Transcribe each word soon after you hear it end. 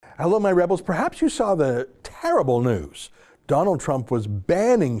Hello, my rebels. Perhaps you saw the terrible news. Donald Trump was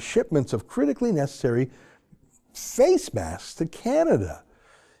banning shipments of critically necessary face masks to Canada.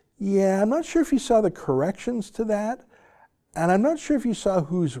 Yeah, I'm not sure if you saw the corrections to that. And I'm not sure if you saw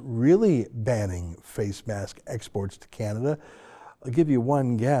who's really banning face mask exports to Canada. I'll give you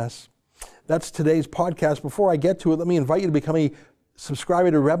one guess. That's today's podcast. Before I get to it, let me invite you to become a subscriber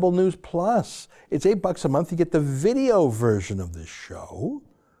to Rebel News Plus. It's $8 a month. You get the video version of this show.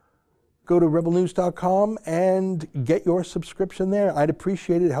 Go to rebelnews.com and get your subscription there. I'd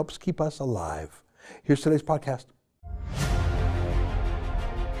appreciate it. It helps keep us alive. Here's today's podcast.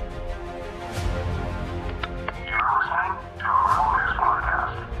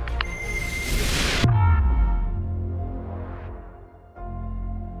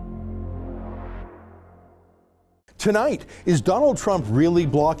 Tonight, is Donald Trump really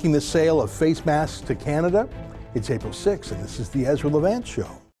blocking the sale of face masks to Canada? It's April 6th, and this is the Ezra Levant Show.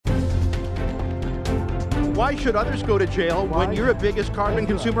 Why should others go to jail when you're the biggest carbon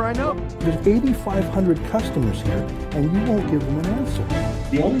consumer I know? There's 8,500 customers here, and you won't give them an answer.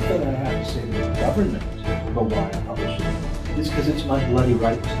 The only thing I have to say to the government about why I publish it is because it's my bloody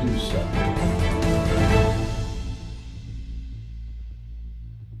right to do so.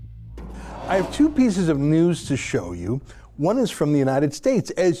 I have two pieces of news to show you. One is from the United States.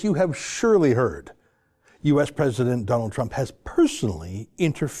 As you have surely heard, U.S. President Donald Trump has personally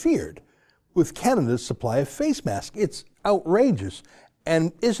interfered with Canada's supply of face masks. It's outrageous.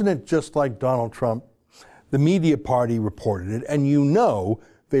 And isn't it just like Donald Trump? The media party reported it, and you know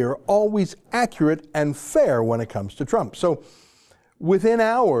they are always accurate and fair when it comes to Trump. So within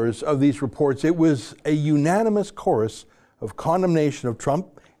hours of these reports, it was a unanimous chorus of condemnation of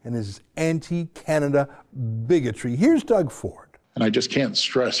Trump and his anti-Canada bigotry. Here's Doug Ford. And I just can't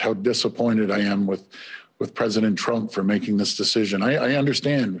stress how disappointed I am with President Trump for making this decision. I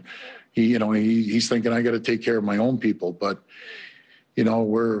understand he's thinking I got to take care of my own people, but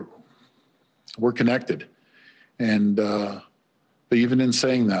we're connected. And but even in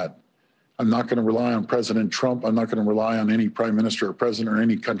saying that, I'm not going to rely on President Trump. I'm not going to rely on any prime minister or president or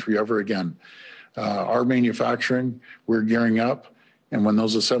any country ever again. Our manufacturing, we're gearing up. And when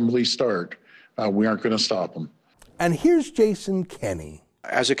those assemblies start, we aren't going to stop them. And here's Jason Kenney.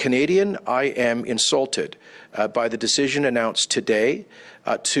 As a Canadian, I am insulted by the decision announced today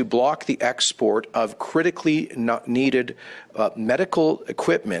to block the export of critically needed medical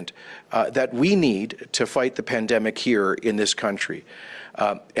equipment that we need to fight the pandemic here in this country.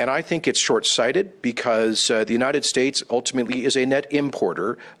 And I think it's short-sighted because the United States ultimately is a net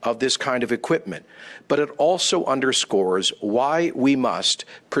importer of this kind of equipment. But it also underscores why we must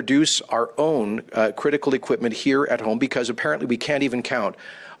produce our own critical equipment here at home, because apparently we can't even count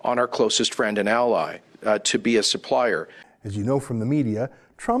on our closest friend and ally to be a supplier. As you know from the media,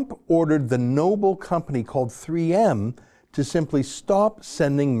 Trump ordered the Noble company called 3M to simply stop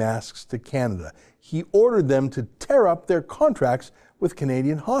sending masks to Canada. He ordered them to tear up their contracts with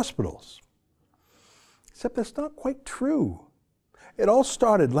Canadian hospitals. Except that's not quite true. It all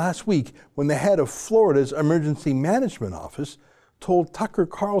started last week when the head of Florida's Emergency Management Office told Tucker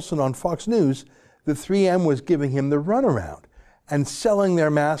Carlson on Fox News that 3M was giving him the runaround and selling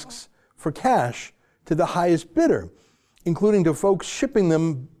their masks for cash to the highest bidder, including to folks shipping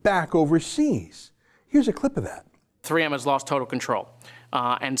them back overseas. Here's a clip of that. 3M has lost total control.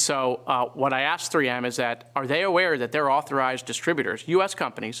 And so what I asked 3M is that, are they aware that their authorized distributors, U.S.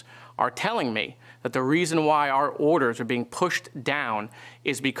 companies, are telling me that the reason why our orders are being pushed down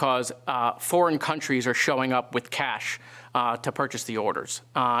is because foreign countries are showing up with cash to purchase the orders.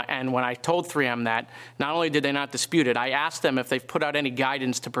 And when I told 3M that, not only did they not dispute it, I asked them if they've put out any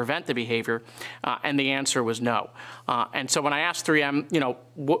guidance to prevent the behavior, and the answer was no. And so when I asked 3M,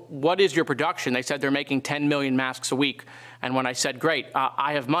 what is your production? They said they're making 10 million masks a week. And when I said, great,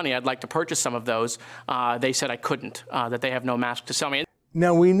 I have money, I'd like to purchase some of those, they said I couldn't, that they have no mask to sell me.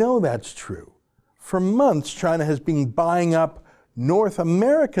 Now, we know that's true. For months, China has been buying up North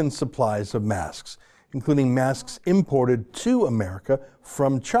American supplies of masks, including masks imported to America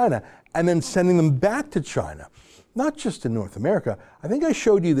from China, and then sending them back to China. Not just in North America. I think I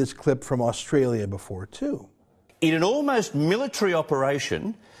showed you this clip from Australia before, too. In an almost military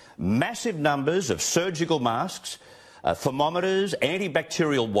operation, massive numbers of surgical masks, thermometers,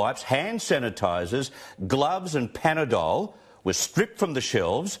 antibacterial wipes, hand sanitizers, gloves and Panadol were stripped from the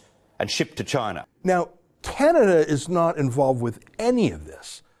shelves and shipped to China. Now, Canada is not involved with any of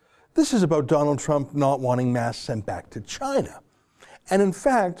this. This is about Donald Trump not wanting masks sent back to China. And in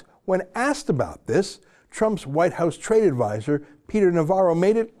fact, when asked about this, Trump's White House trade advisor, Peter Navarro,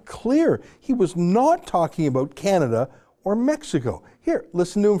 made it clear he was not talking about Canada or Mexico? Here,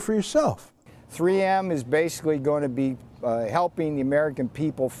 listen to him for yourself. 3M is basically going to be helping the American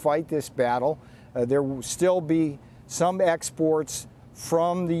people fight this battle. There will still be some exports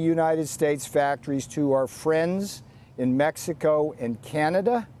from the United States factories to our friends in Mexico and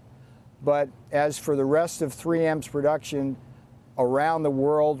Canada. But as for the rest of 3M's production around the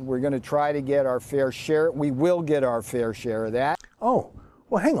world, we're going to try to get our fair share. We will get our fair share of that. Oh,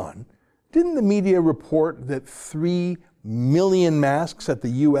 well, hang on. Didn't the media report that 3 million masks at the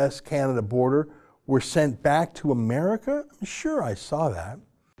U.S.-Canada border were sent back to America? I'm sure I saw that.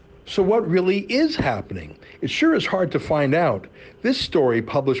 So what really is happening? It sure is hard to find out. This story,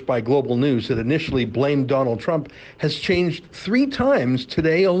 published by Global News that initially blamed Donald Trump, has changed 3 times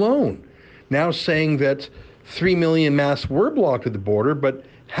today alone. Now saying that 3 million masks were blocked at the border, but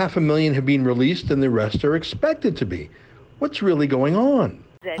 500,000 have been released and the rest are expected to be. What's really going on?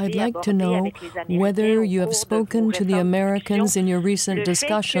 I'd like to know whether you have spoken to the Americans in your recent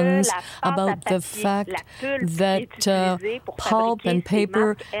discussions about the fact that pulp and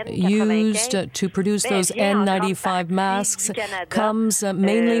paper used to produce those N95 masks comes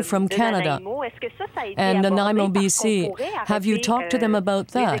mainly from Canada and Nanaimo, BC. Have you talked to them about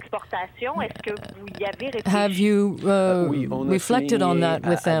that? Have you reflected on that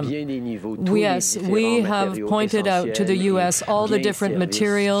with them? Yes, we have pointed out to the U.S. all the different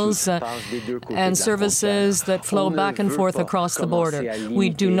materials and services that flow back and forth across the border. We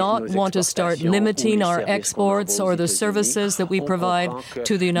do not want to start limiting our exports or the services that we provide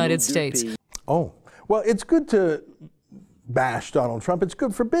to the United States. Oh, well, it's good to bash Donald Trump. It's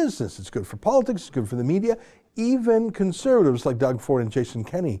good for business. It's good for politics. It's good for the media. Even conservatives like Doug Ford and Jason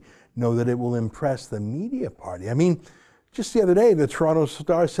Kenney know that it will impress the media party. I mean, just the other day, the Toronto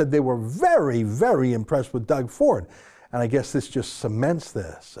Star said they were very, very impressed with Doug Ford. And I guess this just cements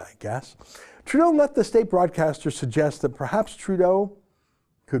this, I guess. Trudeau let the state broadcaster suggest that perhaps Trudeau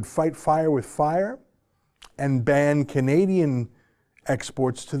could fight fire with fire and ban Canadian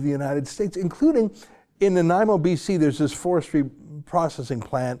exports to the United States, including in Nanaimo, BC, there's this forestry processing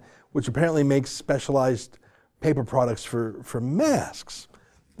plant which apparently makes specialized paper products for masks.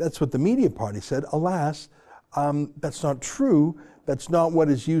 That's what the media party said. Alas, that's not true. That's not what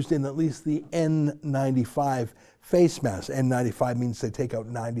is used in at least the N95 face mask. N95 means they take out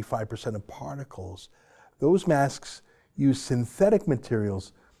 95% of particles. Those masks use synthetic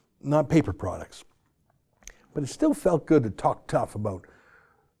materials, not paper products. But it still felt good to talk tough about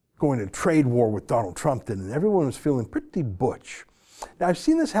going to trade war with Donald Trump, and everyone was feeling pretty butch. Now, I've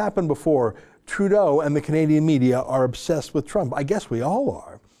seen this happen before. Trudeau and the Canadian media are obsessed with Trump. I guess we all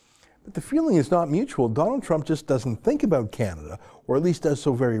are. But the feeling is not mutual. Donald Trump just doesn't think about Canada, or at least does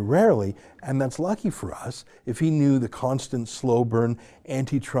so very rarely, and that's lucky for us. If he knew the constant slow burn,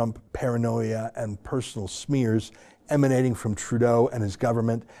 anti-Trump paranoia and personal smears emanating from Trudeau and his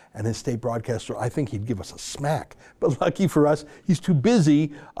government and his state broadcaster, I think he'd give us a smack. But lucky for us, he's too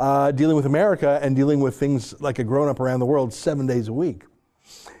busy dealing with America and dealing with things like a grown-up around the world 7 days a week.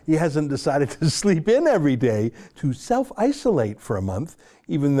 He hasn't decided to sleep in every day, to self-isolate for a month,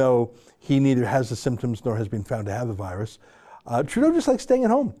 even though he neither has the symptoms nor has been found to have the virus. Trudeau just likes staying at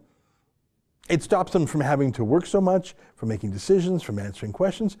home. It stops him from having to work so much, from making decisions, from answering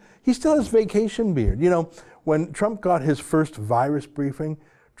questions. He still has vacation beard. You know, when Trump got his first virus briefing,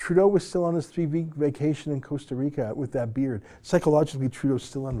 Trudeau was still on his 3-week vacation in Costa Rica with that beard. Psychologically, Trudeau's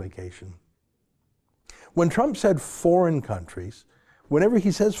still on vacation. When Trump said foreign countries, whenever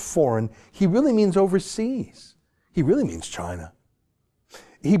he says foreign, he really means overseas. He really means China.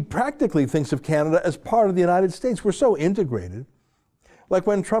 He practically thinks of Canada as part of the United States. We're so integrated. Like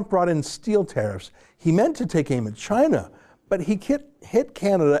when Trump brought in steel tariffs, he meant to take aim at China, but he hit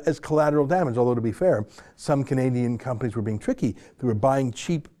Canada as collateral damage, although to be fair, some Canadian companies were being tricky. They were buying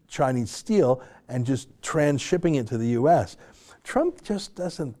cheap Chinese steel and just transshipping it to the US. Trump just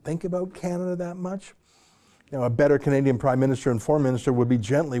doesn't think about Canada that much. Now, a better Canadian Prime Minister and Foreign Minister would be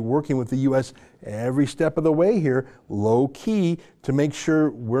gently working with the U.S. every step of the way here, low-key, to make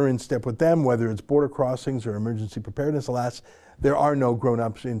sure we're in step with them, whether it's border crossings or emergency preparedness. Alas, there are no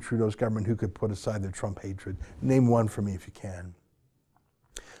grown-ups in Trudeau's government who could put aside their Trump hatred. Name one for me if you can.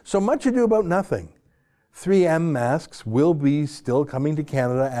 So much ado about nothing. 3M masks will be still coming to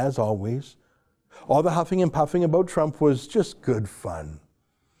Canada, as always. All the huffing and puffing about Trump was just good fun.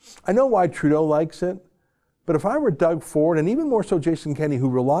 I know why Trudeau likes it. But if I were Doug Ford, and even more so Jason Kenney, who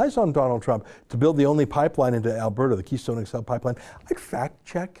relies on Donald Trump to build the only pipeline into Alberta, the Keystone XL pipeline, I'd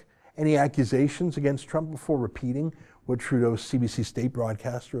fact-check any accusations against Trump before repeating what Trudeau's CBC state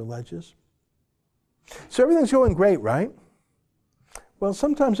broadcaster alleges. So everything's going great, right? Well,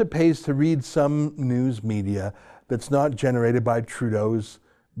 sometimes it pays to read some news media that's not generated by Trudeau's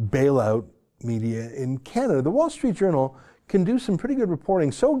bailout media in Canada. The Wall Street Journal can do some pretty good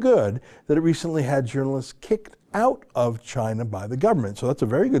reporting, so good that it recently had journalists kicked out of China by the government. So that's a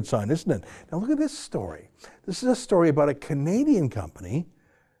very good sign, isn't it? Now look at this story. This is a story about a Canadian company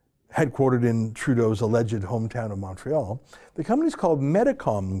headquartered in Trudeau's alleged hometown of Montreal. The company's called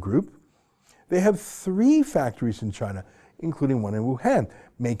Medicom Group. They have 3 factories in China, including one in Wuhan,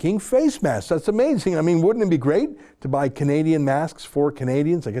 making face masks. That's amazing. I mean, wouldn't it be great to buy Canadian masks for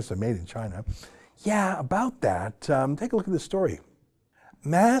Canadians? I guess they're made in China. Yeah, about that, take a look at this story.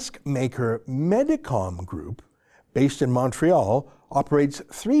 Mask maker Medicom Group, based in Montreal, operates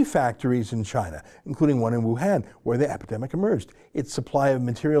 3 factories in China, including one in Wuhan, where the epidemic emerged. Its supply of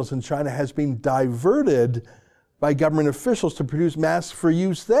materials in China has been diverted by government officials to produce masks for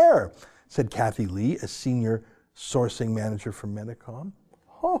use there, said Kathy Lee, a senior sourcing manager for Medicom.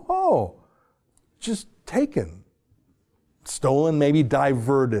 Just taken. Stolen, maybe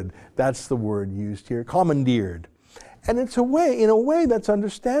diverted. That's the word used here. Commandeered. And in a way that's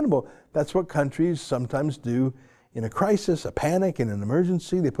understandable. That's what countries sometimes do in a crisis, a panic, in an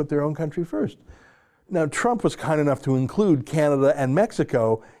emergency. They put their own country first. Now, Trump was kind enough to include Canada and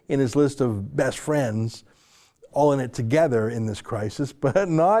Mexico in his list of best friends, all in it together in this crisis, but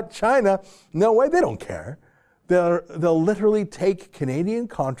not China. No way, they don't care. They'll literally take Canadian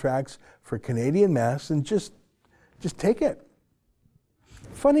contracts for Canadian masks and just take it.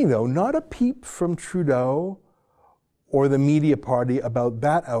 Funny though, not a peep from Trudeau or the media party about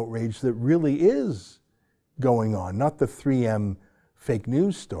that outrage that really is going on, not the 3M fake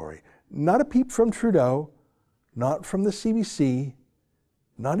news story. Not a peep from Trudeau, not from the CBC,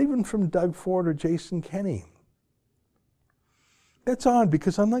 not even from Doug Ford or Jason Kenney. That's odd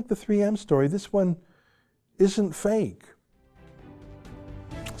because unlike the 3M story, this one isn't fake.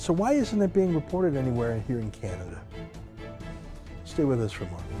 So why isn't it being reported anywhere here in Canada? Stay with us for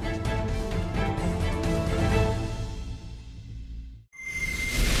more.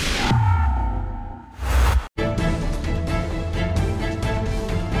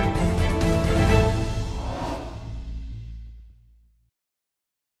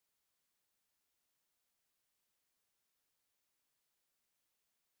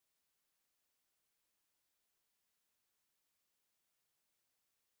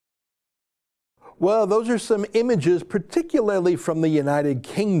 Well, those are some images, particularly from the United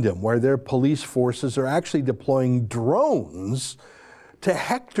Kingdom, where their police forces are actually deploying drones to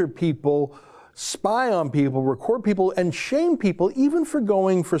hector people, spy on people, record people, and shame people, even for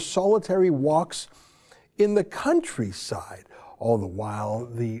going for solitary walks in the countryside. All the while,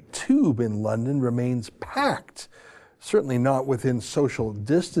 the Tube in London remains packed, certainly not within social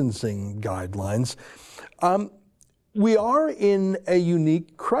distancing guidelines. We are in a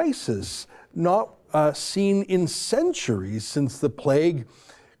unique crisis, not seen in centuries since the plague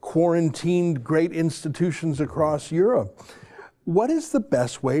quarantined great institutions across Europe. What is the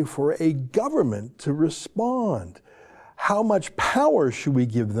best way for a government to respond? How much power should we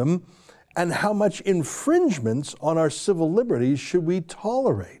give them? And how much infringements on our civil liberties should we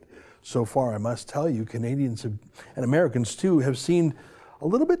tolerate? So far, I must tell you, Canadians and Americans too have seemed a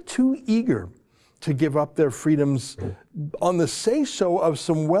little bit too eager to give up their freedoms on the say-so of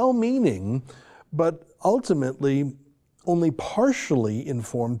some well-meaning, but ultimately only partially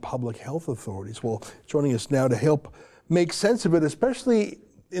informed public health authorities. Well, joining us now to help make sense of it, especially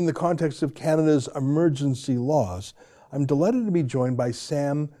in the context of Canada's emergency laws, I'm delighted to be joined by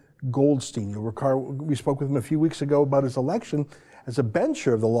Sam Goldstein. You'll recall we spoke with him a few weeks ago about his election as a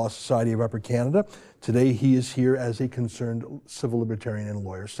bencher of the Law Society of Upper Canada. Today he is here as a concerned civil libertarian and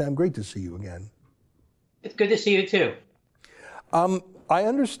lawyer. Sam, great to see you again. It's good to see you too. I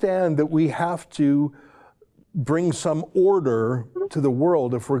understand that we have to bring some order to the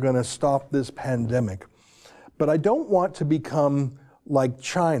world if we're going to stop this pandemic. But I don't want to become like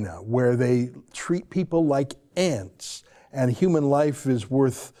China, where they treat people like ants, and human life is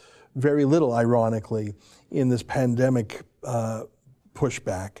worth very little, ironically, in this pandemic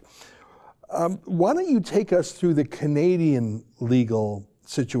pushback. Why don't you take us through the Canadian legal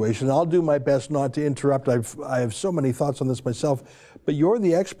situation? I'll do my best not to interrupt. I have so many thoughts on this myself, but you're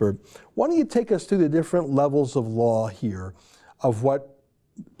the expert. Why don't you take us through the different levels of law here of what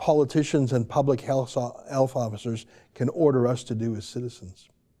politicians and public health officers can order us to do as citizens?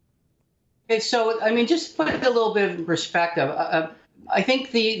 Okay, so, I mean, just to put it a little bit in perspective, I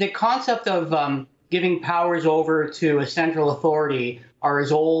think the concept of giving powers over to a central authority are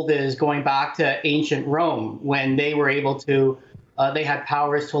as old as going back to ancient Rome, when they were able to they had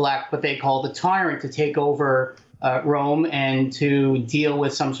powers to elect what they called the tyrant to take over Rome and to deal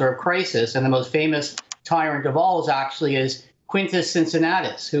with some sort of crisis. And the most famous tyrant of all is Quintus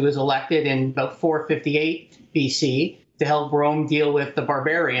Cincinnatus, who was elected in about 458 BC to help Rome deal with the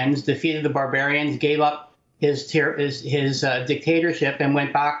barbarians, defeated the barbarians, gave up his dictatorship, and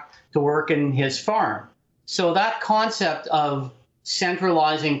went back to work in his farm. So that concept of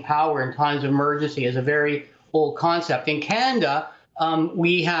centralizing power in times of emergency is a very old concept. In Canada,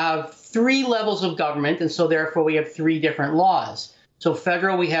 we have 3 levels of government, and so therefore we have 3 different laws. So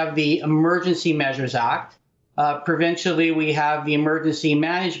federal, we have the Emergency Measures Act. Provincially, we have the Emergency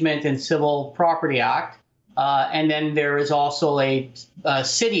Management and Civil Property Act. And then there is also a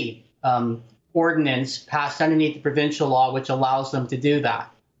city ordinance passed underneath the provincial law, which allows them to do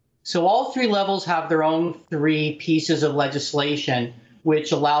that. So all 3 levels have their own 3 pieces of legislation,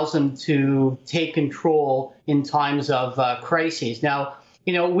 which allows them to take control in times of crises. Now,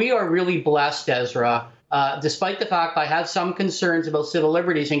 we are really blessed, Ezra. Despite the fact I have some concerns about civil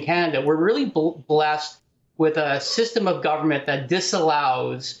liberties in Canada, we're really blessed with a system of government that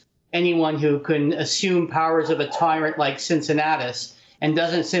disallows anyone who can assume powers of a tyrant like Cincinnatus and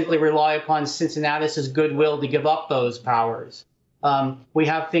doesn't simply rely upon Cincinnatus's goodwill to give up those powers. We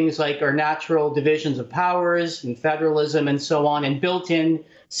have things like our natural divisions of powers and federalism and so on, and built-in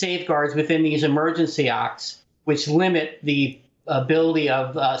safeguards within these emergency acts, which limit the ability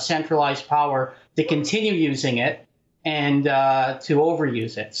of centralized power to continue using it and to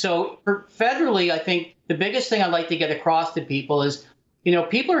overuse it. So federally, I think the biggest thing I'd like to get across to people is,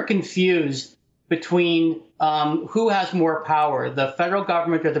 people are confused between who has more power, the federal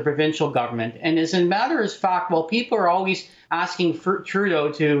government or the provincial government. And as a matter of fact, while people are always asking for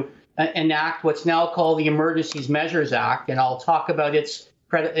Trudeau to enact what's now called the Emergency Measures Act, and I'll talk about its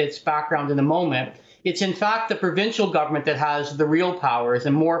background in a moment, it's in fact the provincial government that has the real powers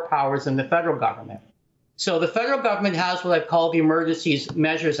and more powers than the federal government. So the federal government has what I've called the Emergency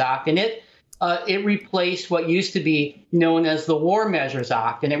Measures Act, and it replaced what used to be known as the War Measures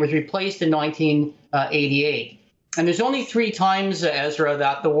Act, and it was replaced in 1988. And there's only 3 times, Ezra,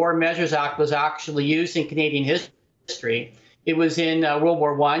 that the War Measures Act was actually used in Canadian history. It was in World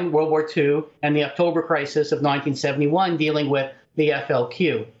War I, World War II, and the October crisis of 1971, dealing with the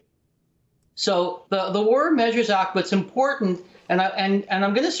FLQ. So the War Measures Act, what's important, and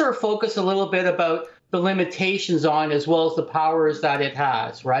I'm going to sort of focus a little bit about the limitations on as well as the powers that it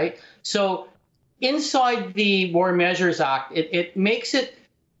has, right? So inside the War Measures Act, it makes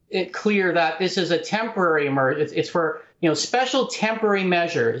it clear that this is a temporary emergency. It's for special temporary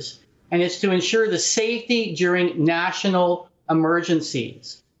measures, and it's to ensure the safety during national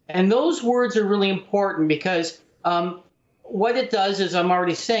emergencies. And those words are really important because what it does, as I'm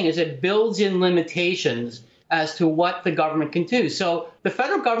already saying, is it builds in limitations as to what the government can do. So the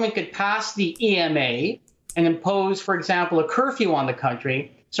federal government could pass the EMA and impose, for example, a curfew on the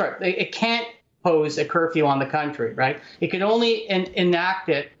country. Sorry, it can't impose a curfew on the country, right? It can only enact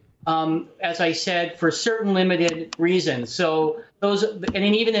it, as I said, for certain limited reasons. So those, and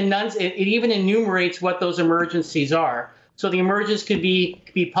it even enumerates what those emergencies are. So the emergencies could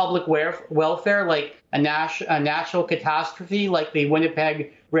be public welfare, like a natural catastrophe, like the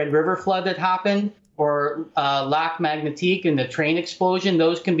Winnipeg Red River flood that happened, or Lac Magnetique and the train explosion.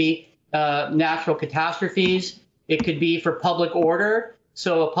 Those can be natural catastrophes. It could be for public order.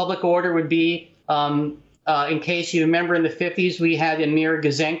 So a public order would be, in case you remember in the 50s, we had Emir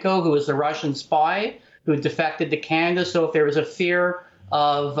Gazenko, who was the Russian spy who defected to Canada. So if there was a fear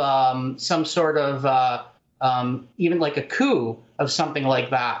of some sort of even like a coup of something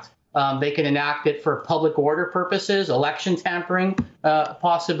like that, they can enact it for public order purposes, election tampering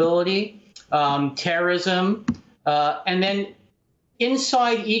possibility, terrorism, and then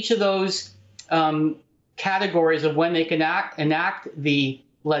inside each of those categories of when they can enact the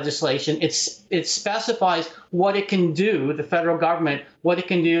legislation, it specifies what it can do, the federal government, what it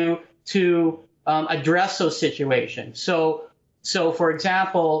can do to address those situations. So for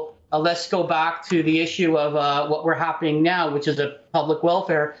example, let's go back to the issue of what we're happening now, which is a public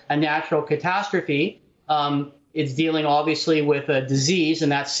welfare, a natural catastrophe. It's dealing obviously with a disease,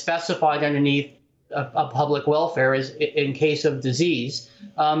 and that's specified underneath a public welfare is in case of disease.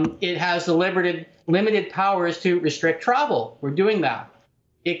 It has the limited powers to restrict travel. We're doing that.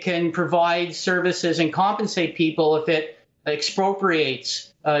 It can provide services and compensate people if it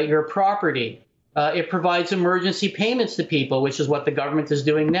expropriates your property. It provides emergency payments to people, which is what the government is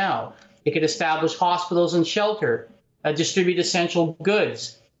doing now. It could establish hospitals and shelter, distribute essential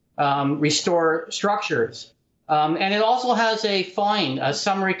goods, restore structures. And it also has a fine, a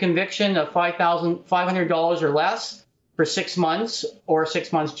summary conviction of $500 or less for 6 months or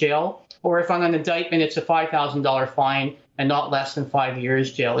 6 months jail. Or if on an indictment, it's a $5,000 fine and not less than 5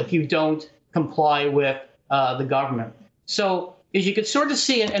 years jail if you don't comply with the government. So as you could sort of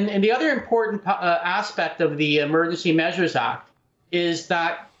see, and the other important aspect of the Emergency Measures Act is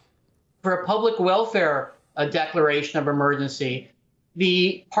that for a public welfare declaration of emergency,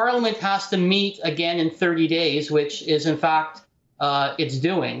 the Parliament has to meet again in 30 days, which is in fact it's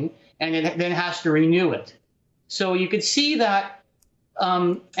doing, and it then has to renew it. So you could see that,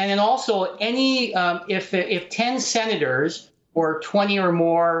 and then also any if 10 senators or 20 or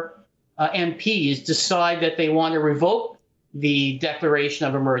more MPs decide that they want to revoke the declaration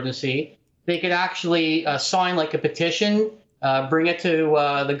of emergency, they could actually sign like a petition, bring it to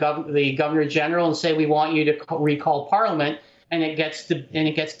the Governor General and say, we want you to recall Parliament, and it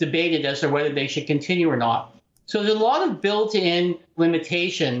gets debated as to whether they should continue or not. So there's a lot of built-in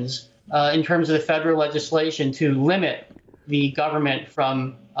limitations in terms of the federal legislation to limit the government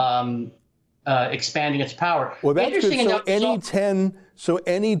from expanding its power. Well, that's good. So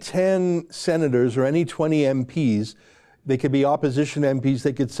any 10 senators or any 20 MPs, they could be opposition MPs,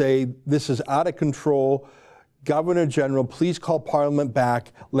 they could say, this is out of control. Governor General, please call Parliament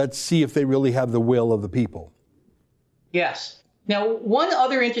back. Let's see if they really have the will of the people. Yes. Now, one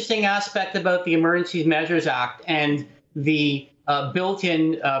other interesting aspect about the Emergency Measures Act and the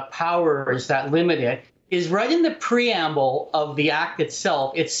built-in powers that limit it is right in the preamble of the act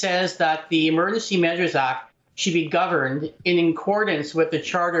itself. It says that the Emergency Measures Act should be governed in accordance with the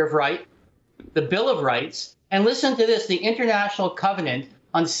Charter of Rights, the Bill of Rights, and listen to this, the International Covenant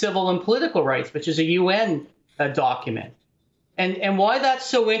on Civil and Political Rights, which is a UN document. And why that's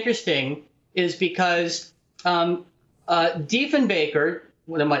so interesting is because Diefenbaker,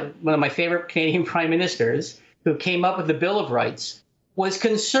 one of my favorite Canadian prime ministers, who came up with the Bill of Rights, was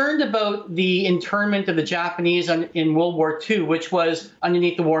concerned about the internment of the Japanese in World War II, which was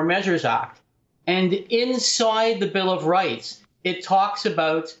underneath the War Measures Act. And inside the Bill of Rights, it talks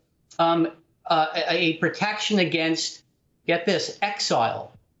about a protection against, get this,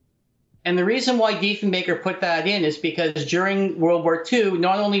 exile. And the reason why Diefenbaker put that in is because during World War II,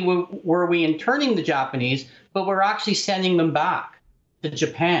 not only were we interning the Japanese, but we're actually sending them back to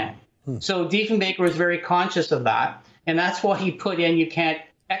Japan. So Diefenbaker was very conscious of that, and that's why he put in you can't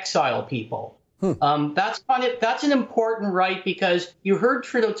exile people. That's an important right, because you heard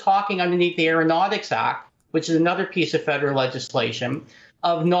Trudeau talking underneath the Aeronautics Act, which is another piece of federal legislation,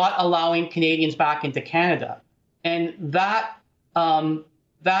 of not allowing Canadians back into Canada. And that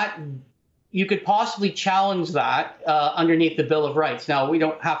you could possibly challenge that underneath the Bill of Rights. Now, we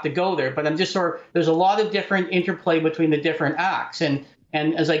don't have to go there, but I'm just there's a lot of different interplay between the different acts. And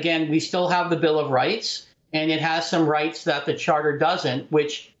as again, we still have the Bill of Rights, and it has some rights that the Charter doesn't,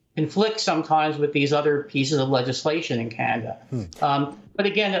 which conflicts sometimes with these other pieces of legislation in Canada. But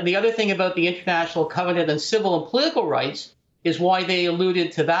again, the other thing about the International Covenant on Civil and Political Rights is why they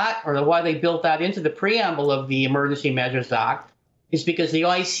alluded to that, or why they built that into the preamble of the Emergency Measures Act, is because the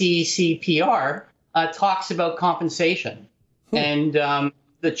ICCPR talks about compensation. And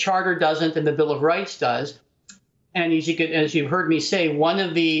the Charter doesn't, and the Bill of Rights does. And as you've heard me say, one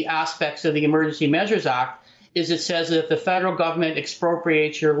of the aspects of the Emergency Measures Act is it says that if the federal government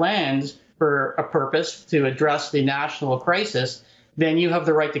expropriates your lands for a purpose to address the national crisis, then you have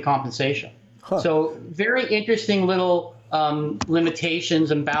the right to compensation. So very interesting little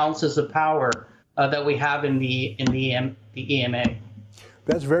limitations and balances of power that we have in the EMA.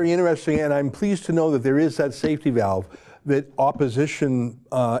 That's very interesting, and I'm pleased to know that there is that safety valve that opposition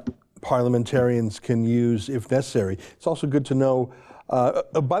parliamentarians can use if necessary. It's also good to know,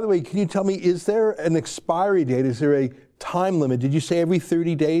 by the way, can you tell me, is there an expiry date? Is there a time limit? Did you say every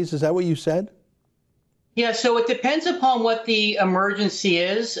 30 days? Is that what you said? Yeah, so it depends upon what the emergency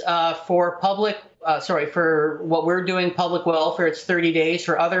is. For what we're doing, public welfare, it's 30 days.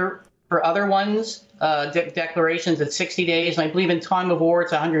 For other ones, declarations, it's 60 days. And I believe in time of war,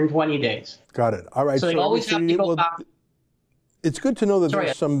 it's 120 days. Got it. All right. So they always have to go back. It's good to know that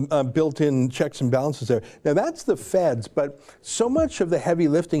there's some built-in checks and balances there. Now, that's the feds, but so much of the heavy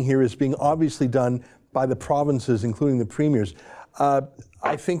lifting here is being obviously done by the provinces, including the premiers.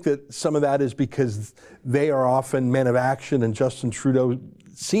 I think that some of that is because they are often men of action, and Justin Trudeau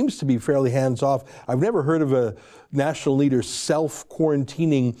seems to be fairly hands-off. I've never heard of a national leader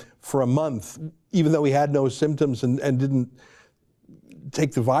self-quarantining for a month, even though he had no symptoms and didn't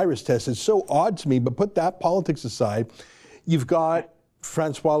take the virus test. It's so odd to me, but put that politics aside. You've got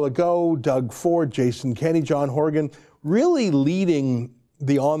Francois Legault, Doug Ford, Jason Kenney, John Horgan, really leading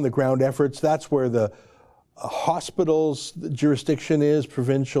the on-the-ground efforts. That's where the hospitals jurisdiction is,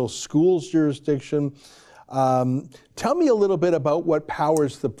 provincial schools jurisdiction. Tell me a little bit about what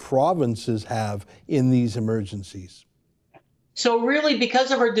powers the provinces have in these emergencies. So really,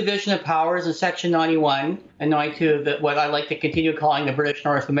 because of our division of powers in Section 91 and 92 of what I like to continue calling the British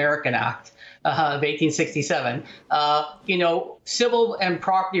North American Act of 1867, civil and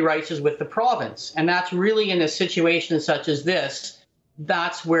property rights is with the province. And that's really in a situation such as this,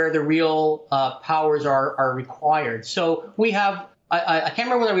 that's where the real powers are required. So we have, I can't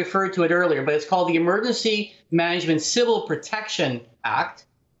remember when I referred to it earlier, but it's called the Emergency Management Civil Protection Act.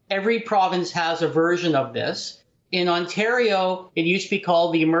 Every province has a version of this. In Ontario, it used to be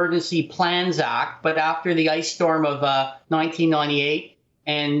called the Emergency Plans Act, but after the ice storm of 1998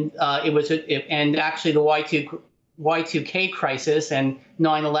 and and actually the Y2K crisis and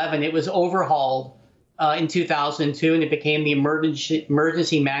 9/11, it was overhauled in 2002, and it became the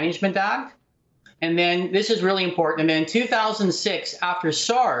Emergency Management Act. And then this is really important. And then in 2006, after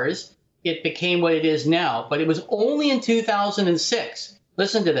SARS, it became what it is now. But it was only in 2006.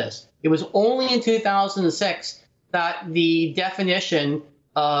 Listen to this. It was only in 2006 that the definition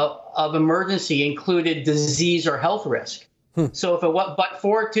of emergency included disease or health risk. So if it was, but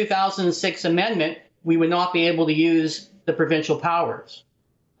for 2006 amendment, we would not be able to use the provincial powers.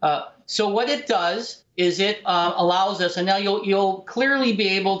 So what it does is it allows us, and now you'll clearly be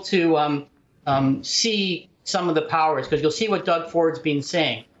able to see some of the powers, because you'll see what Doug Ford's been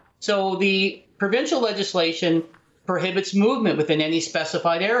saying. So the provincial legislation prohibits movement within any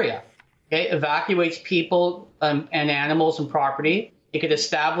specified area. Okay, evacuates people and animals and property. It could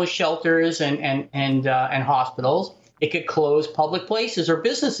establish shelters and hospitals. It could close public places or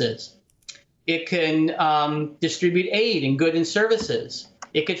businesses. It can distribute aid and goods and services.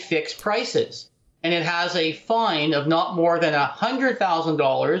 It could fix prices. And it has a fine of not more than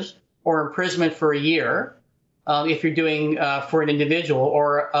 $100,000 or imprisonment for a year if you're doing for an individual,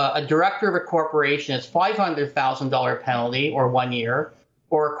 or a director of a corporation is $500,000 penalty or 1 year,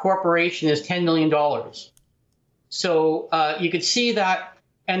 or a corporation is $10 million. So you could see that.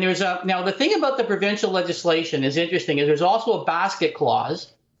 And there's now the thing about the provincial legislation is interesting is there's also a basket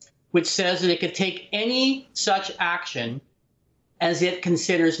clause which says that it could take any such action as it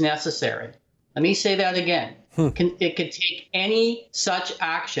considers necessary. Let me say that again. It could take any such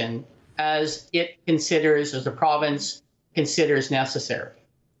action as it considers, as the province considers necessary.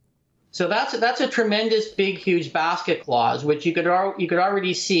 So that's a tremendous, big, huge basket clause, which you could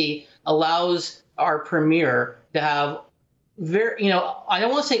already see allows our premier to have very, I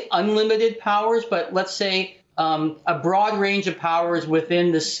don't want to say unlimited powers, but let's say a broad range of powers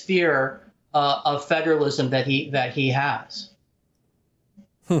within the sphere of federalism that he has.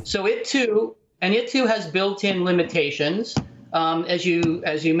 So it too has built-in limitations. As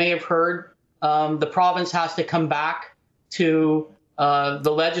you may have heard, the province has to come back to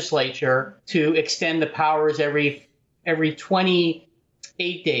the legislature to extend the powers every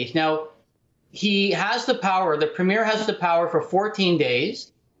 28 days. Now, he has the power, the premier has the power for 14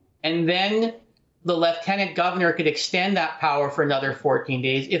 days, and then the lieutenant governor could extend that power for another 14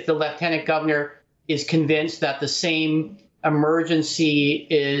 days if the lieutenant governor is convinced that the same emergency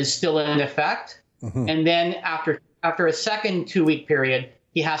is still in effect. And then after a second 2-week period,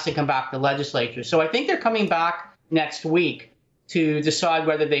 he has to come back to the legislature. So I think they're coming back next week to decide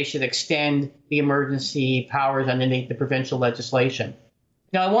whether they should extend the emergency powers underneath the provincial legislation.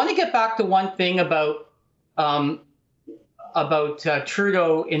 Now, I want to get back to one thing about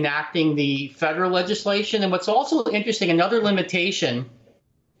Trudeau enacting the federal legislation. And what's also interesting, another limitation,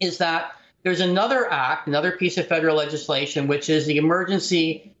 is that there's another act, another piece of federal legislation, which is the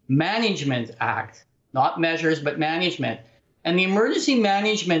Emergency Management Act, not measures, but management. And the Emergency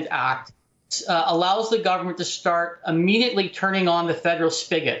Management Act allows the government to start immediately turning on the federal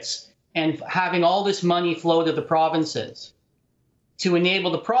spigots and having all this money flow to the provinces to enable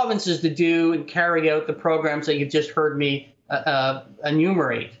the provinces to do and carry out the programs that you've just heard me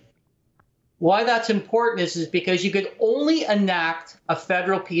enumerate. Why that's important is because you could only enact a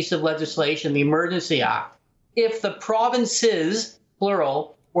federal piece of legislation, the Emergency Act, if the provinces,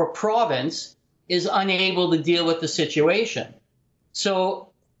 plural, or province, is unable to deal with the situation. So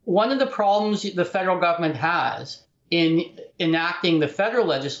one of the problems the federal government has in enacting the federal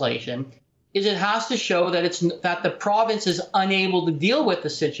legislation is it has to show that the province is unable to deal with the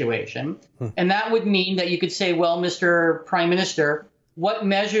situation. And that would mean that you could say, well, Mr. Prime Minister, what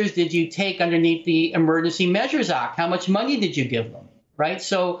measures did you take underneath the Emergency Measures Act? How much money did you give them, right?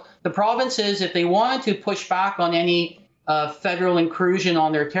 So the provinces, if they wanted to push back on any federal intrusion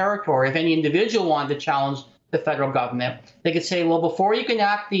on their territory, if any individual wanted to challenge the federal government, they could say, well, before you can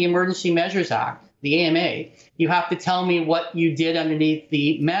enact the Emergency Measures Act, the AMA, you have to tell me what you did underneath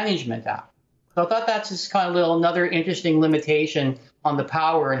the Management Act. So I thought that's just kind of another interesting limitation on the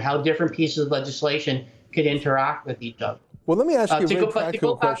power and how different pieces of legislation could interact with each other. Well, let me ask you a very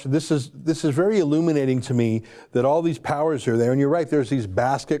practical question. This is very illuminating to me that all these powers are there. And you're right, there's these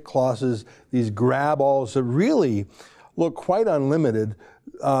basket clauses, these grab-alls that really look quite unlimited.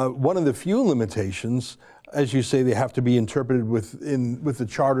 One of the few limitations, as you say, they have to be interpreted with the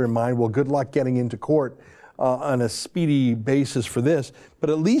charter in mind. Well, good luck getting into court on a speedy basis for this. But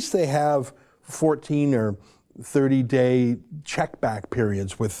at least they have 14 or 30-day check-back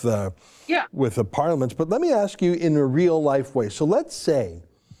periods with the parliaments. But let me ask you in a real-life way. So let's say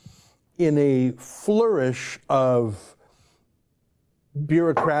in a flourish of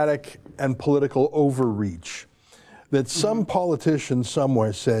bureaucratic and political overreach that some politician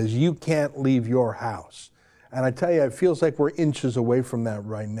somewhere says, you can't leave your house. And I tell you, it feels like we're inches away from that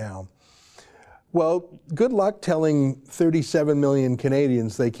right now. Well, good luck telling 37 million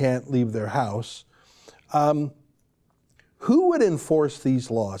Canadians they can't leave their house. Who would enforce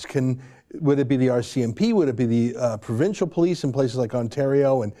these laws? Would it be the RCMP? Would it be the provincial police in places like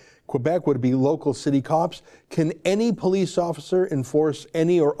Ontario and Quebec? Would it be local city cops? Can any police officer enforce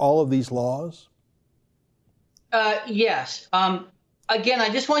any or all of these laws? Yes. Again, I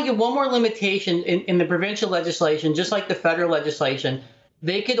just want to give one more limitation in the provincial legislation, just like the federal legislation.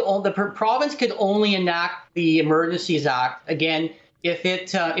 The province could only enact the Emergencies Act, again, if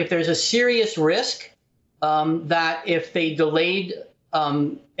there's a serious risk that if they delayed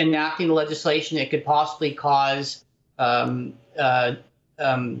enacting the legislation, it could possibly cause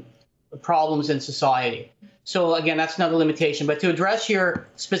problems in society. So again, that's another limitation. But to address your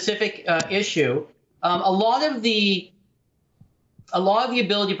specific issue, a lot of the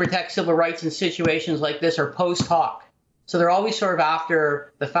ability to protect civil rights in situations like this are post hoc. So they're always sort of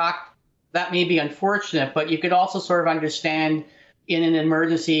after the fact. That may be unfortunate, but you could also sort of understand in an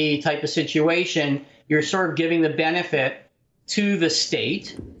emergency type of situation, you're sort of giving the benefit to the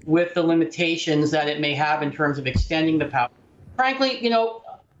state with the limitations that it may have in terms of extending the power. Frankly,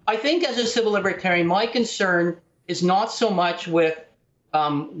 I think as a civil libertarian, my concern is not so much with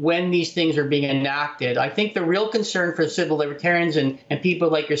when these things are being enacted. I think the real concern for civil libertarians and people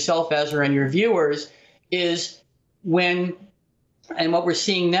like yourself, Ezra, and your viewers is when, and what we're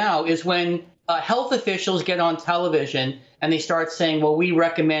seeing now is when health officials get on television and they start saying, well, we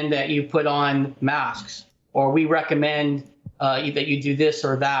recommend that you put on masks, or we recommend that you do this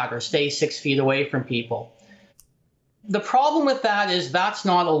or that, or stay 6 feet away from people. The problem with that is that's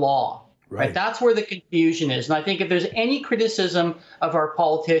not a law. Right. That's where the confusion is. And I think if there's any criticism of our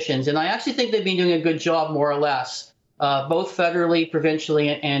politicians, and I actually think they've been doing a good job more or less, both federally, provincially,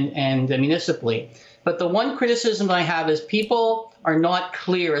 and municipally. But the one criticism I have is people are not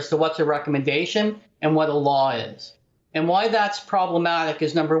clear as to what's a recommendation and what a law is. And why that's problematic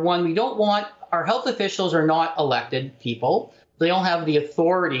is, number one, our health officials are not elected people. They don't have the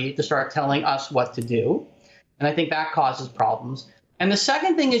authority to start telling us what to do. And I think that causes problems. And the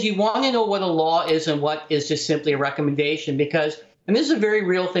second thing is you want to know what a law is and what is just simply a recommendation, because, and this is a very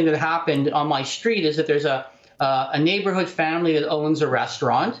real thing that happened on my street, is that there's a neighborhood family that owns a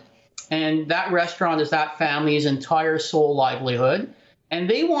restaurant, and that restaurant is that family's entire sole livelihood, and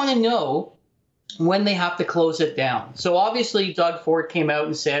they want to know when they have to close it down. So obviously Doug Ford came out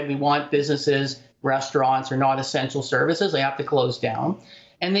and said we want businesses, restaurants are not essential services, they have to close down.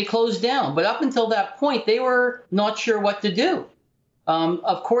 And they closed down. But up until that point, they were not sure what to do.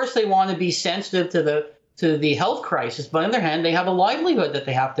 Of course, they want to be sensitive to the health crisis, but on the other hand, they have a livelihood that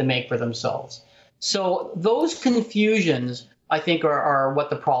they have to make for themselves. So those confusions, I think, are what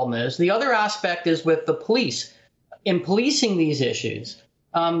the problem is. The other aspect is with the police, in policing these issues.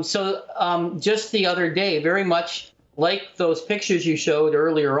 Just the other day, very much like those pictures you showed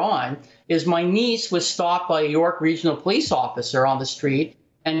earlier on, is my niece was stopped by a York Regional Police officer on the street,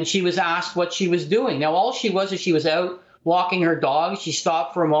 and she was asked what she was doing. Now, all she was is she was out walking her dog. She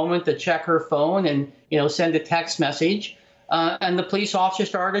stopped for a moment to check her phone and, send a text message. And the police officer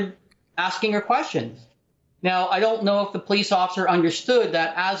started asking her questions. Now, I don't know if the police officer understood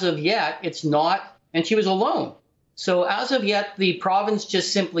that as of yet, it's not, and she was alone. So as of yet, the province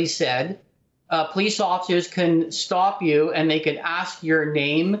just simply said, police officers can stop you and they can ask your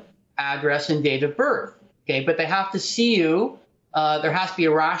name, address, and date of birth. Okay, but they have to see you. There has to be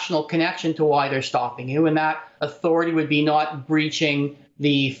a rational connection to why they're stopping you, and that authority would be not breaching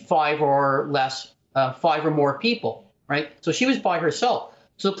the five or more people, right? So she was by herself.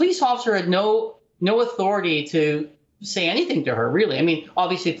 So the police officer had no authority to say anything to her, really. I mean,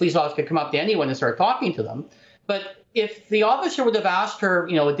 obviously, a police officer could come up to anyone and start talking to them. But if the officer would have asked her,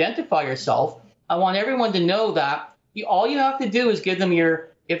 identify yourself, I want everyone to know that all you have to do is give them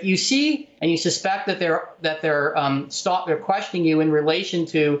if you see and you suspect that they're questioning you in relation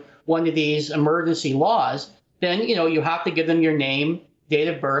to one of these emergency laws, then, you have to give them your name, date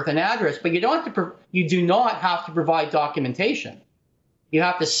of birth, and address. But you do not have to provide documentation. You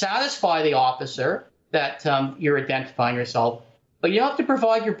have to satisfy the officer that you're identifying yourself, but you don't have to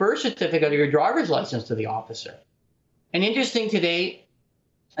provide your birth certificate or your driver's license to the officer. And interesting,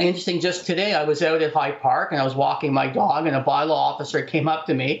 just today, I was out at Hyde Park and I was walking my dog, and a bylaw officer came up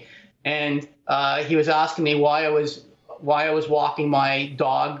to me, and he was asking me why I was walking my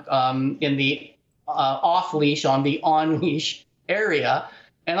dog in the off leash on the on leash area.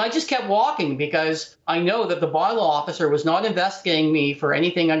 And I just kept walking because I know that the bylaw officer was not investigating me for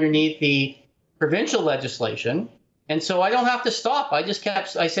anything underneath the provincial legislation. And so I don't have to stop. I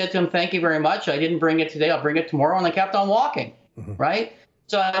said to him, thank you very much. I didn't bring it today. I'll bring it tomorrow. And I kept on walking, right?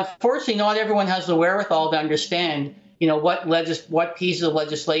 So unfortunately, not everyone has the wherewithal to understand, what pieces of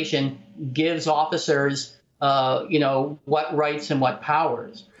legislation gives officers, what rights and what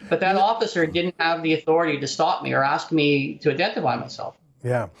powers. But that officer didn't have the authority to stop me or ask me to identify myself.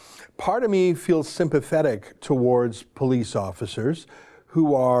 Yeah. Part of me feels sympathetic towards police officers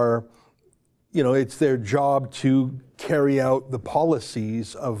who are, it's their job to carry out the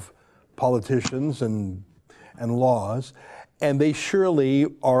policies of politicians and laws, and they surely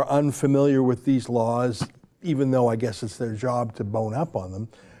are unfamiliar with these laws, even though I guess it's their job to bone up on them.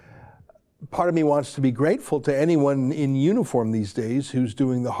 Part of me wants to be grateful to anyone in uniform these days who's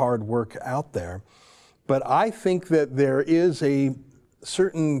doing the hard work out there. But I think that there is a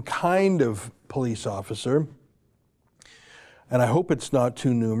certain kind of police officer, and I hope it's not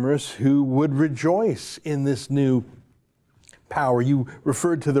too numerous, who would rejoice in this new power. You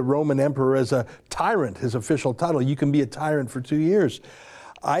referred to the Roman emperor as a tyrant, his official title. You can be a tyrant for 2 years.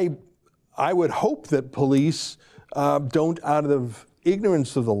 I would hope that police don't, out of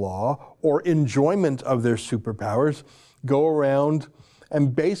ignorance of the law or enjoyment of their superpowers, go around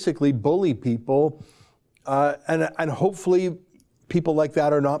and basically bully people, and hopefully people like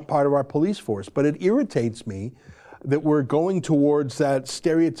that are not part of our police force. But it irritates me that we're going towards that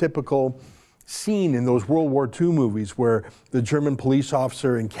stereotypical scene in those World War II movies where the German police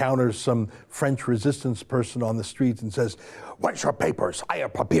officer encounters some French resistance person on the street and says, "What's your papers? I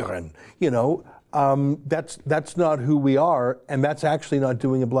have Papieren." That's not who we are, and that's actually not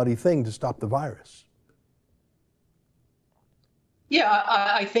doing a bloody thing to stop the virus. Yeah,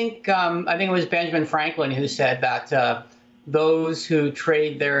 I think it was Benjamin Franklin who said that those who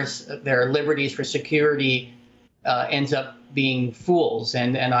trade their liberties for security ends up being fools,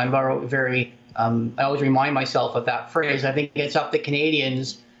 and I'm very I always remind myself of that phrase. I think it's up to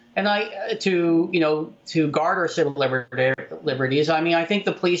Canadians and to guard our civil liberties. I mean, I think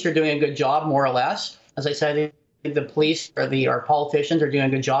the police are doing a good job, more or less. As I said, the police or our politicians are doing a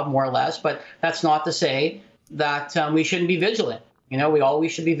good job, more or less. But that's not to say that we shouldn't be vigilant. We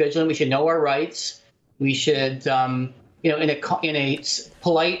always should be vigilant. We should know our rights. We should, in a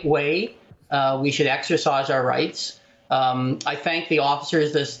polite way, we should exercise our rights. I thank the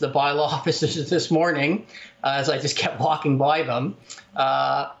officers, the bylaw officers this morning, as I just kept walking by them.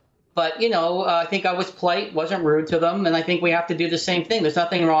 But, I think I was polite, wasn't rude to them, and I think we have to do the same thing. There's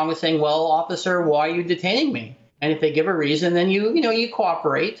nothing wrong with saying, well, officer, why are you detaining me? And if they give a reason, then you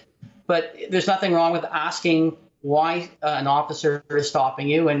cooperate. But there's nothing wrong with asking why an officer is stopping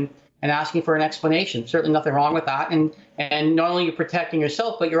you and asking for an explanation. Certainly nothing wrong with that. And not only are you protecting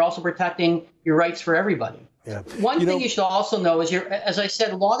yourself, but you're also protecting your rights for everybody. Yeah. One thing you should also know is, as I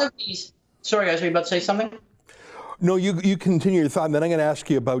said, a lot of these. Sorry, guys, were you about to say something? No, you continue your thought, and then I'm going to ask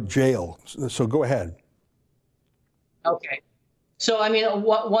you about jail. So go ahead. Okay. So, I mean,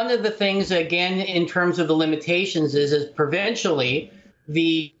 one of the things, again, in terms of the limitations is provincially,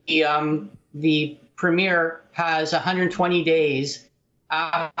 the premier has 120 days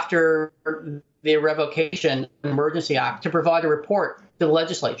after the revocation emergency act to provide a report to the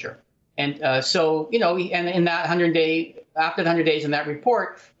legislature. And so, and in that 100 day, after the 100 days in that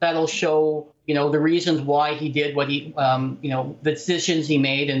report, that'll show, the reasons why he did what he, the decisions he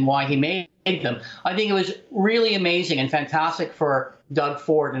made and why he made them. I think it was really amazing and fantastic for Doug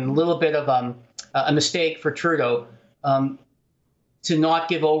Ford, and a little bit of a mistake for Trudeau to not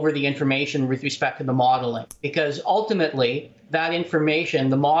give over the information with respect to the modeling, because ultimately that information,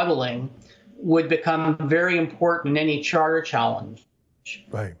 the modeling, would become very important in any charter challenge.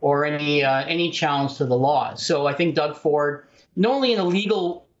 Right. Or any challenge to the law. So I think Doug Ford, not only in a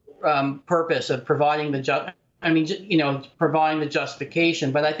legal purpose of providing providing the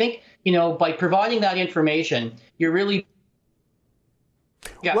justification, but I think, by providing that information, you're really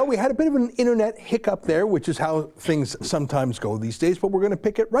Yeah. Well, we had a bit of an internet hiccup there, which is how things sometimes go these days, but we're going to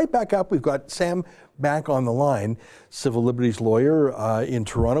pick it right back up. We've got Sam back on the line, civil liberties lawyer in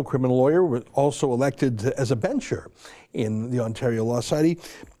Toronto, criminal lawyer, also elected as a bencher in the Ontario Law Society.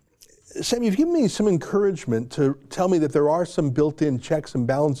 Sam, you've given me some encouragement to tell me that there are some built-in checks and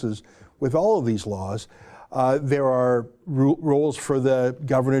balances with all of these laws. There are roles for the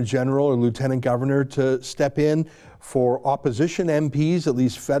Governor General or Lieutenant Governor to step in, for opposition MPs, at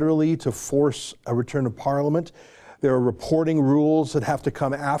least federally, to force a return to Parliament. There are reporting rules that have to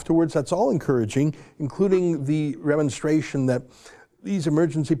come afterwards. That's all encouraging, including the remonstration that these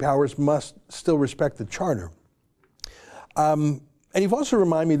emergency powers must still respect the Charter. And you've also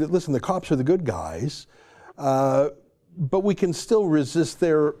reminded me that, listen, the cops are the good guys, but we can still resist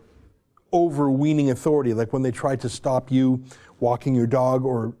their overweening authority, like when they try to stop you walking your dog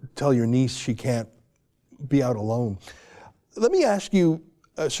or tell your niece she can't be out alone. Let me ask you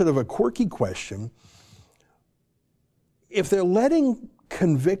sort of a quirky question. If they're letting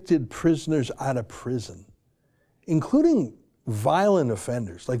convicted prisoners out of prison, including violent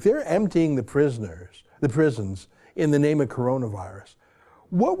offenders, like they're emptying the prisons in the name of coronavirus,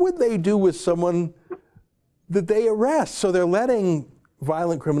 what would they do with someone that they arrest? So they're letting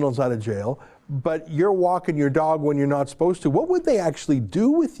violent criminals out of jail, but you're walking your dog when you're not supposed to. What would they actually do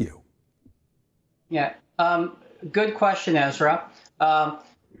with you? Yeah, good question, Ezra.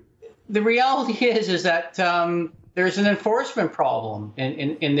 The reality is that there's an enforcement problem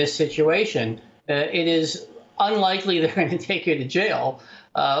in this situation. It is unlikely they're going to take you to jail.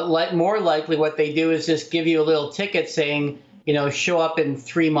 More likely what they do is just give you a little ticket saying, show up in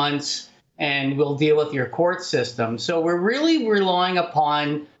 3 months and we'll deal with your court system. So we're really relying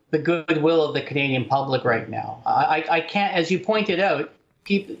upon the goodwill of the Canadian public right now. I can't, as you pointed out,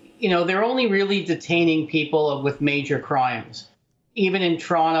 they're only really detaining people with major crimes. Even in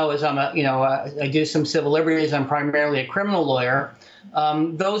Toronto, as I do some civil liberties, I'm primarily a criminal lawyer.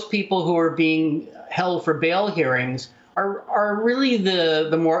 Those people who are being held for bail hearings are really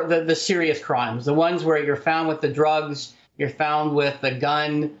the serious crimes, the ones where you're found with the drugs, you're found with the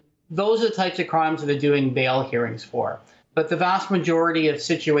gun. Those are the types of crimes that they're doing bail hearings for. But the vast majority of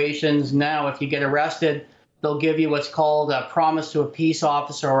situations now, if you get arrested, they'll give you what's called a promise to a peace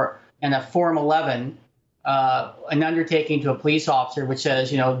officer and a Form 11, an undertaking to a police officer, which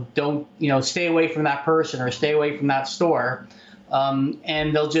says, don't, stay away from that person or stay away from that store,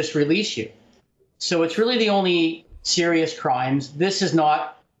 and they'll just release you. So it's really the only serious crimes. This is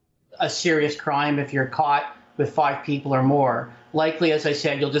not a serious crime if you're caught with 5 people or more. Likely, as I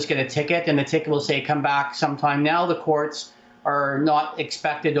said, you'll just get a ticket, and the ticket will say, come back sometime. Now the courts are not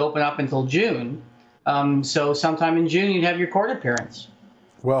expected to open up until June. So sometime in June, you'd have your court appearance.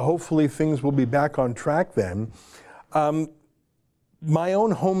 Well, hopefully things will be back on track then. My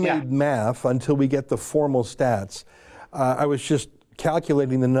own homemade math, until we get the formal stats, I was just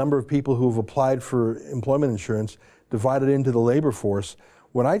calculating the number of people who have applied for employment insurance divided into the labor force.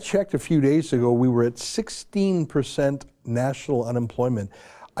 When I checked a few days ago, we were at 16% national unemployment.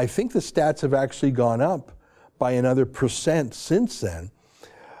 I think the stats have actually gone up by another % since then.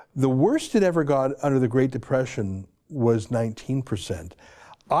 The worst it ever got under the Great Depression was 19%.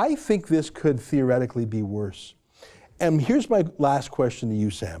 I think this could theoretically be worse. And here's my last question to you,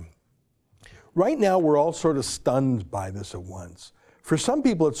 Sam. Right now, we're all sort of stunned by this at once. For some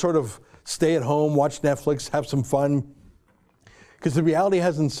people, it's sort of stay at home, watch Netflix, have some fun, because the reality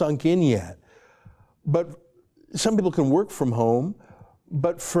hasn't sunk in yet. But some people can work from home.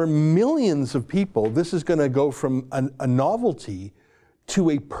 But for millions of people, this is going to go from a novelty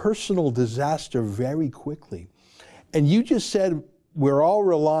to a personal disaster very quickly. And you just said we're all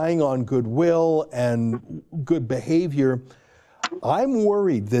relying on goodwill and good behavior. I'm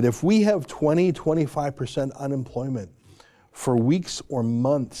worried that if we have 20, 25% unemployment for weeks or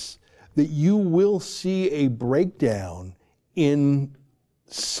months, that you will see a breakdown in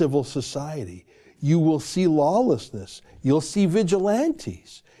civil society. You will see lawlessness. You'll see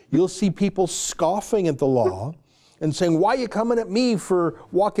vigilantes. You'll see people scoffing at the law and saying, why are you coming at me for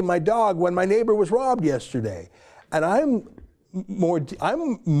walking my dog when my neighbor was robbed yesterday? And I'm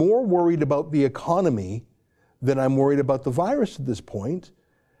more worried about the economy than I'm worried about the virus at this point.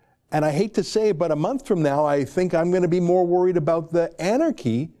 And I hate to say it, but a month from now, I think I'm going to be more worried about the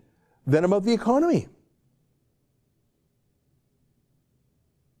anarchy than about the economy.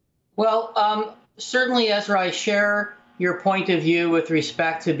 Well, certainly, Ezra, I share your point of view with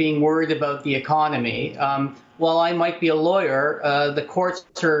respect to being worried about the economy. While I might be a lawyer, the courts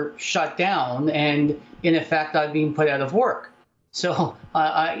are shut down, and in effect, I've been put out of work. So,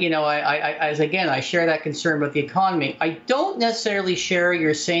 I share that concern about the economy. I don't necessarily share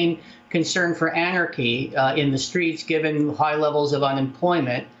your same concern for anarchy in the streets, given high levels of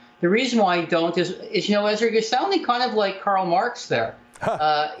unemployment. The reason why I don't is Ezra, you're sounding kind of like Karl Marx there.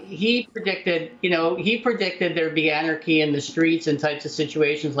 He predicted there'd be anarchy in the streets and types of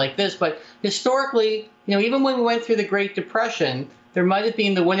situations like this. But historically, even when we went through the Great Depression, there might have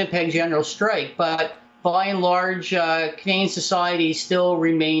been the Winnipeg General Strike, but by and large, Canadian society still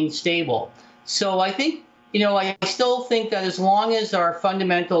remained stable. So I think, I still think that as long as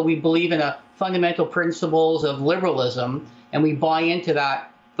we believe in fundamental principles of liberalism, and we buy into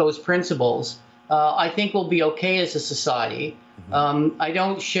those principles, I think we'll be okay as a society. I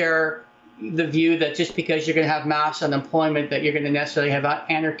don't share the view that just because you're going to have mass unemployment that you're going to necessarily have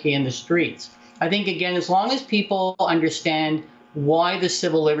anarchy in the streets. I think, again, as long as people understand why the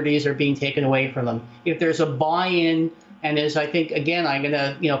civil liberties are being taken away from them, if there's a buy-in, and as I think, again, I'm going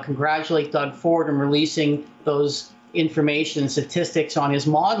to congratulate Doug Ford on releasing those information and statistics on his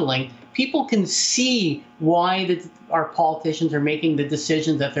modeling, people can see why our politicians are making the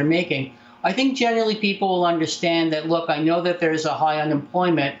decisions that they're making. I think generally people will understand that, look, I know that there's a high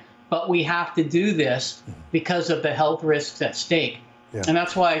unemployment, but we have to do this because of the health risks at stake. Yeah. And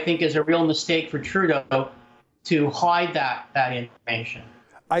that's why I think it's a real mistake for Trudeau to hide that information.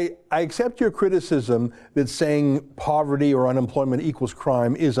 I accept your criticism that saying poverty or unemployment equals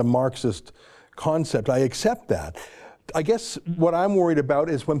crime is a Marxist concept. I accept that. I guess what I'm worried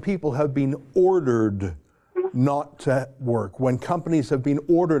about is when people have been ordered not to work, when companies have been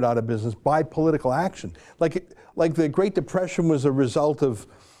ordered out of business by political action. Like the Great Depression was a result of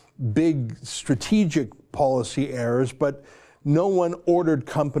big strategic policy errors, but no one ordered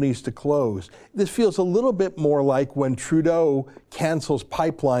companies to close. This feels a little bit more like when Trudeau cancels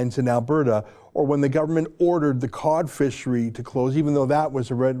pipelines in Alberta, or when the government ordered the cod fishery to close, even though that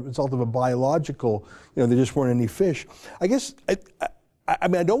was a result of a biological, there just weren't any fish. I guess, I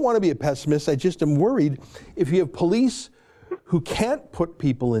don't want to be a pessimist. I just am worried if you have police who can't put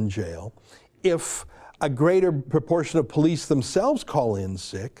people in jail, if a greater proportion of police themselves call in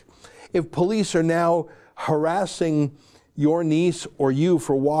sick, if police are now harassing your niece or you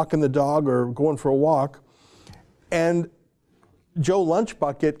for walking the dog or going for a walk, and Joe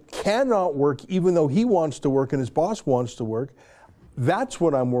Lunchbucket cannot work even though he wants to work and his boss wants to work. That's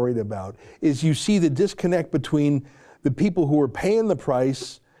what I'm worried about, is you see the disconnect between the people who are paying the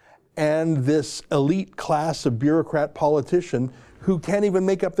price and this elite class of bureaucrat politician who can't even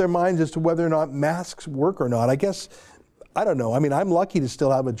make up their minds as to whether or not masks work or not. I guess, I don't know. I'm lucky to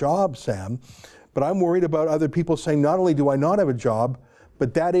still have a job, Sam, but I'm worried about other people saying, not only do I not have a job,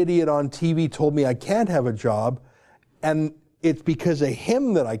 but that idiot on TV told me I can't have a job, and it's because of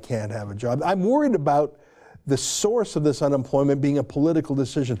him that I can't have a job. I'm worried about the source of this unemployment being a political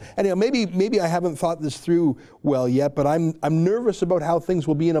decision. And maybe I haven't thought this through well yet, but I'm nervous about how things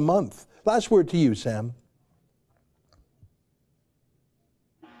will be in a month. Last word to you, Sam.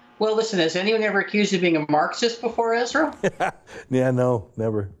 Well, listen, has anyone ever accused you of being a Marxist before, Ezra? Yeah, no,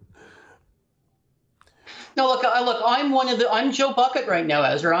 never. No, look, I'm Joe Bucket right now,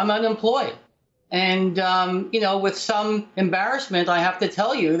 Ezra. I'm unemployed. And, with some embarrassment, I have to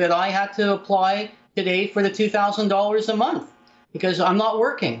tell you that I had to apply today for the $2,000 a month because I'm not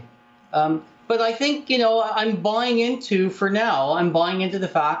working. But I think, I'm buying into the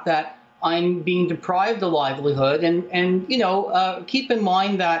fact that I'm being deprived of livelihood. And keep in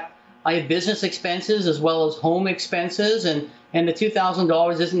mind that I have business expenses as well as home expenses. And the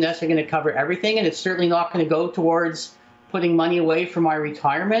 $2,000 isn't necessarily going to cover everything. And it's certainly not going to go towards putting money away for my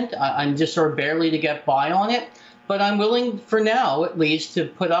retirement. I'm just sort of barely to get by on it. But I'm willing, for now at least, to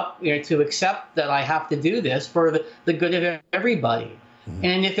put up, to accept that I have to do this for the good of everybody. Mm-hmm.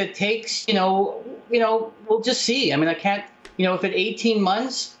 And if it takes, we'll just see. I can't, if at 18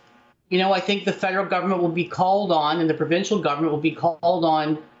 months, I think the federal government will be called on and the provincial government will be called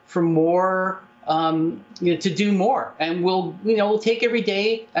on for more, to do more. And we'll take every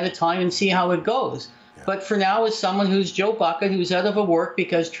day at a time and see how it goes. Yeah. But for now, as someone who's Joe Bucket, who's out of a work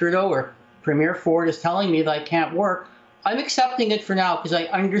because Trudeau or Premier Ford is telling me that I can't work, I'm accepting it for now because I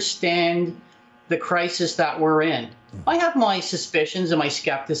understand the crisis that we're in. I have my suspicions and my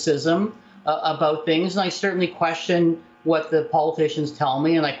skepticism about things, and I certainly question what the politicians tell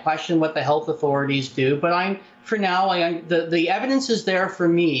me, and I question what the health authorities do. But for now, the evidence is there for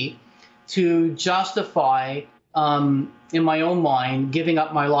me to justify, in my own mind, giving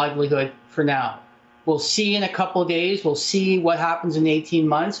up my livelihood for now. We'll see in a couple of days. We'll see what happens in 18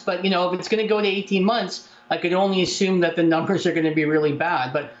 months. But, if it's going to go to 18 months, I could only assume that the numbers are going to be really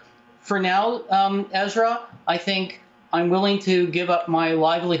bad. But for now, Ezra, I think I'm willing to give up my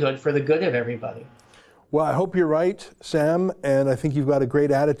livelihood for the good of everybody. Well, I hope you're right, Sam, and I think you've got a great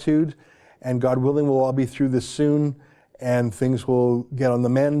attitude, and God willing, we'll all be through this soon, and things will get on the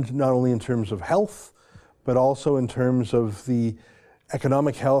mend, not only in terms of health, but also in terms of the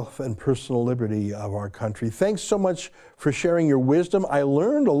economic health and personal liberty of our country. Thanks so much for sharing your wisdom. I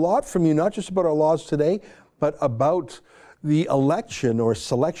learned a lot from you, not just about our laws today, but about the election or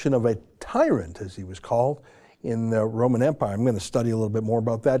selection of a tyrant, as he was called, in the Roman Empire. I'm going to study a little bit more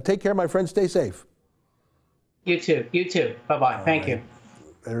about that. Take care, my friends. Stay safe. You too. You too. Bye-bye. Thank you.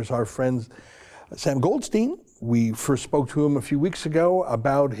 There's our friend Sam Goldstein. We first spoke to him a few weeks ago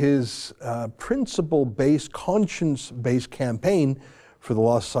about his principle-based, conscience-based campaign for the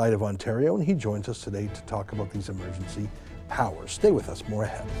lost side of Ontario, and he joins us today to talk about these emergency powers. Stay with us, more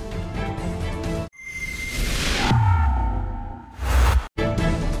ahead.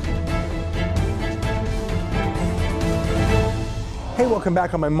 Hey, welcome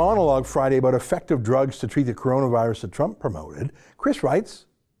back on my monologue Friday about effective drugs to treat the coronavirus that Trump promoted. Chris writes,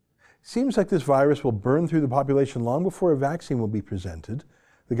 seems like this virus will burn through the population long before a vaccine will be presented.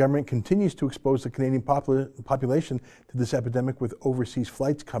 The government continues to expose the Canadian population to this epidemic with overseas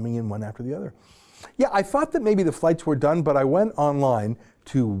flights coming in one after the other. Yeah, I thought that maybe the flights were done, but I went online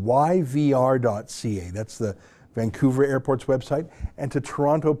to yvr.ca, that's the Vancouver Airport's website, and to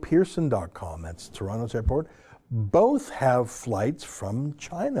torontopearson.com, that's Toronto's airport. Both have flights from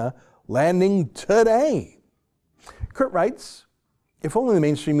China landing today. Kurt writes, if only the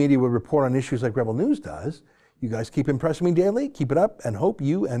mainstream media would report on issues like Rebel News does. You guys keep impressing me daily. Keep it up, and hope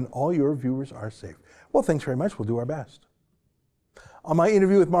you and all your viewers are safe. Well, thanks very much. We'll do our best. On my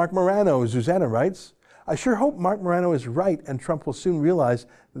interview with Marc Morano, Susanna writes, I sure hope Marc Morano is right and Trump will soon realize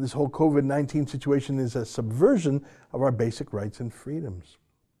that this whole COVID-19 situation is a subversion of our basic rights and freedoms.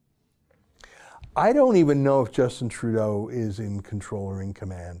 I don't even know if Justin Trudeau is in control or in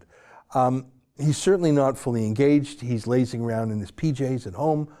command. He's certainly not fully engaged. He's lazing around in his PJs at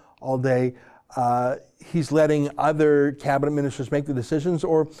home all day. He's letting other cabinet ministers make the decisions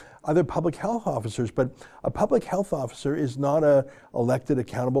or other public health officers. But a public health officer is not an elected,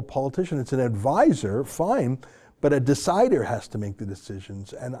 accountable politician. It's an advisor, fine, but a decider has to make the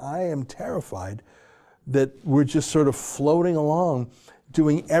decisions. And I am terrified that we're just sort of floating along,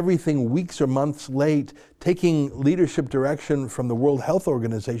 doing everything weeks or months late, taking leadership direction from the World Health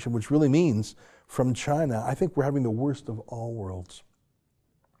Organization, which really means from China. I think we're having the worst of all worlds.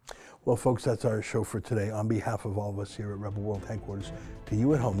 Well, folks, that's our show for today. On behalf of all of us here at Rebel World Headquarters, to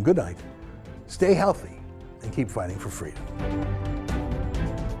you at home, good night, stay healthy, and keep fighting for freedom.